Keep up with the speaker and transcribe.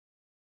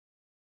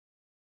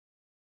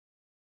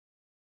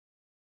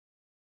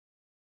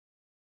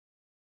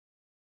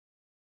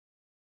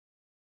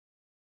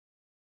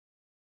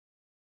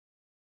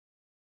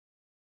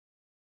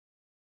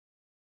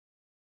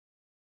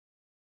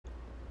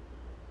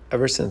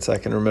Ever since I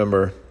can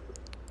remember,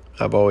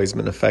 I've always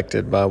been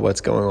affected by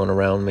what's going on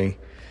around me,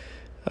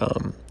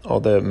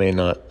 although it may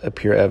not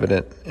appear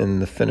evident in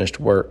the finished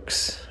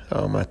works.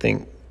 I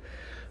think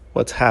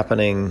what's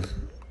happening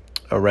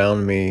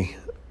around me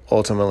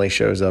ultimately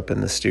shows up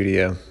in the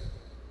studio.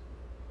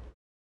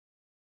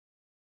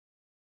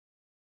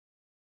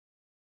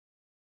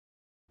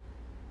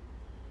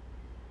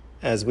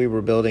 As we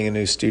were building a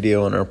new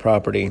studio on our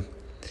property,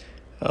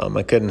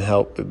 I couldn't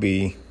help but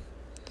be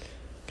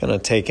kind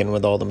of taken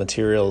with all the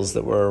materials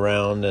that were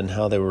around and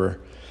how they were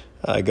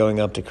going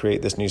up to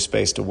create this new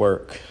space to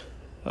work.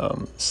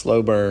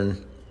 Slow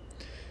burn,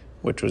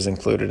 which was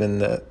included in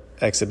the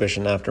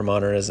exhibition After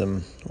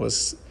Modernism,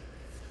 was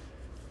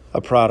a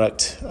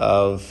product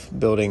of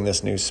building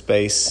this new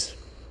space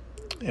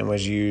and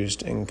was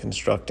used in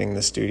constructing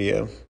the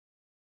studio.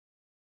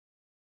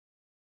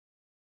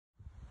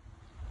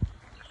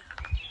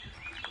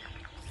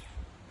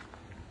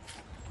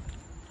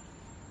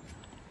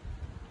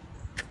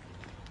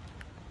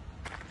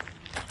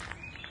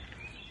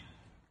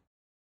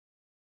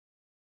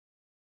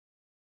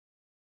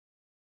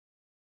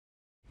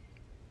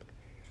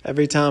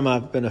 Every time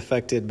I've been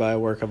affected by a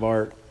work of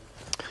art,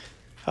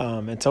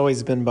 it's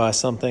always been by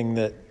something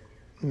that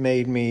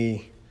made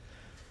me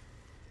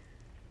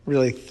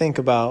really think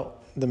about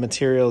the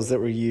materials that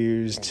were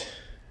used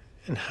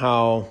and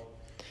how,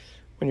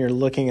 when you're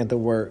looking at the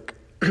work,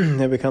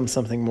 it becomes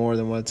something more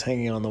than what's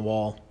hanging on the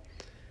wall.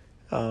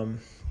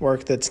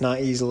 Work that's not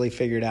easily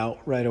figured out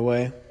right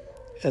away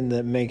and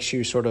that makes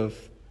you sort of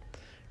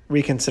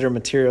reconsider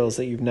materials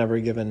that you've never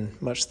given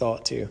much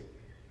thought to.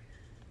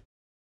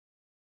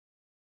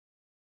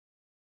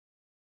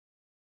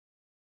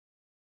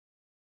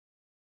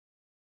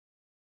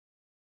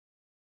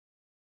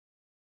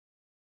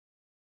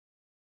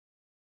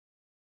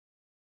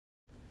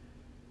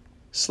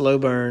 Slow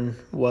burn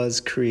was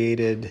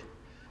created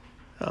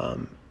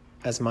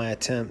as my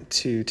attempt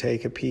to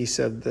take a piece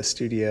of the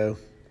studio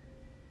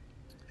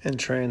and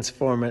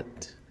transform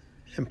it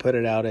and put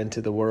it out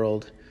into the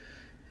world,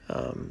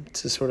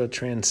 to sort of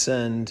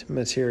transcend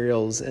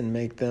materials and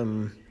make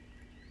them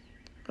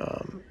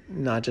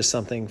not just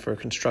something for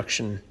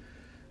construction,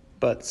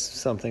 but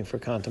something for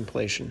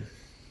contemplation.